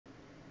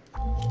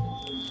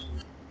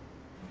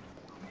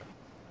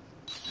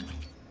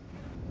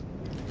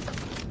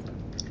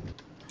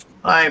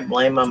I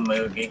blame a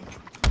Moogie.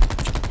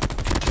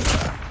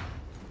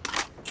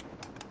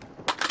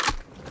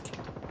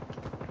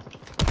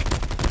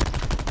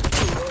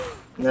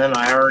 And then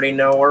I already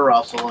know where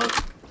Russell is.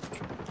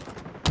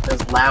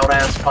 This loud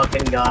ass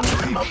fucking gun.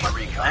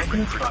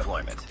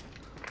 Deployment.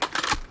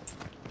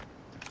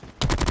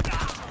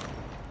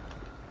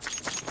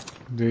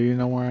 Do you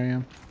know where I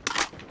am?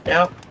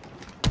 Yep.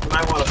 You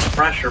might want to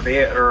suppress your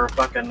vehicle or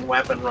fucking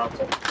weapon,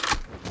 Russell.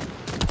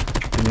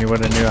 And you would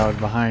have knew I was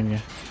behind you.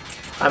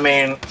 I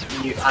mean,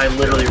 I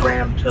literally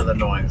ran to the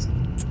noise.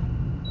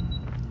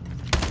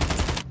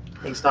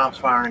 He stops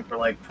firing for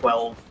like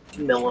 12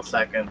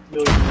 milliseconds. No,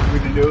 you're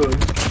gonna know it.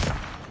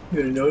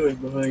 You're gonna know it's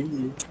behind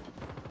you.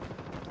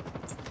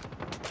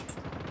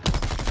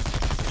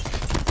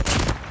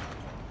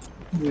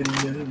 You're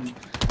gonna know it.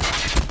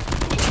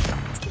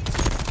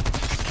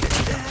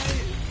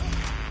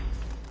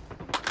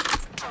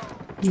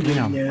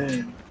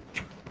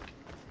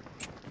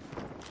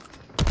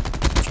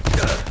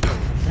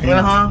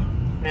 Damn. Uh-huh.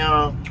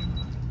 Yeah.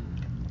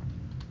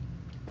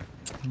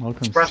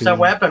 Welcome, Press that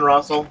weapon,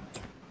 Russell.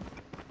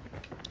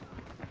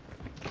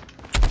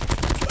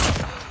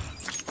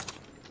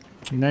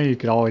 You know you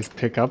could always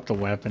pick up the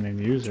weapon and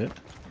use it.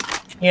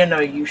 Yeah, no,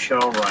 you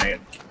show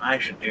right. I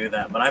should do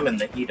that, but I'm in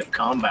the heat of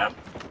combat.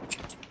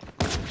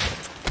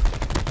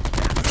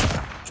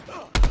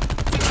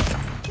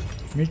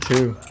 Me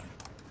too.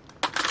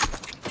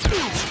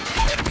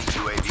 Enemy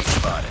UAV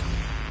spotted.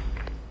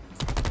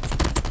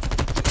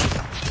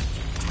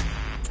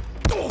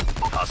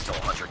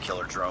 Hostile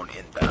hunter-killer drone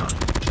inbound.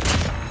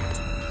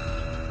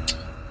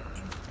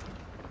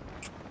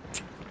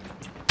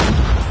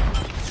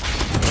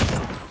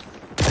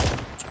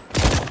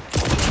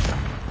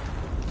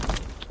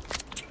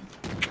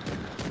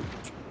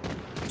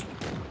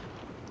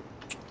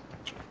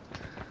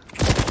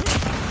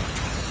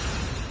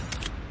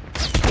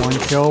 One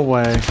kill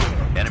away.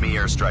 Enemy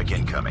airstrike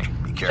incoming.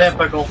 Be careful.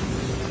 Typical.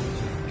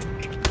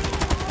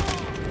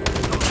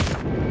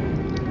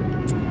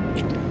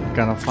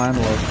 Gonna find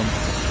Locum.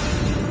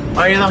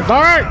 Are you though?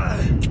 Alright!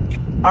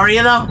 Are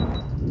you though?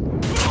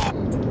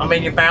 I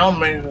mean, you found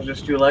me. It was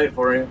just too late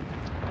for you.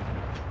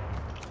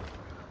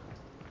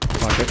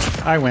 Fuck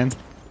it. I win.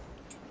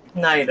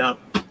 No, you don't.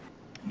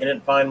 You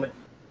didn't find me.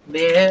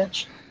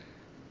 Bitch.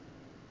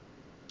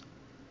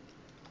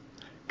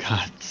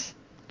 God,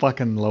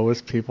 fucking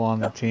lowest people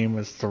on the team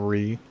was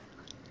 3.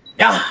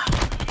 Yeah.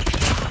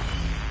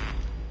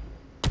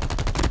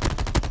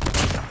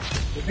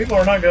 The people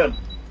are not good.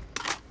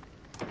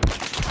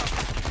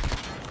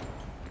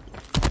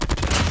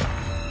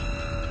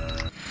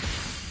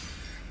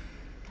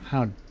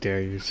 How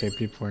dare you say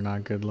people are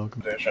not good,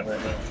 Locum? Position right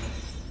now.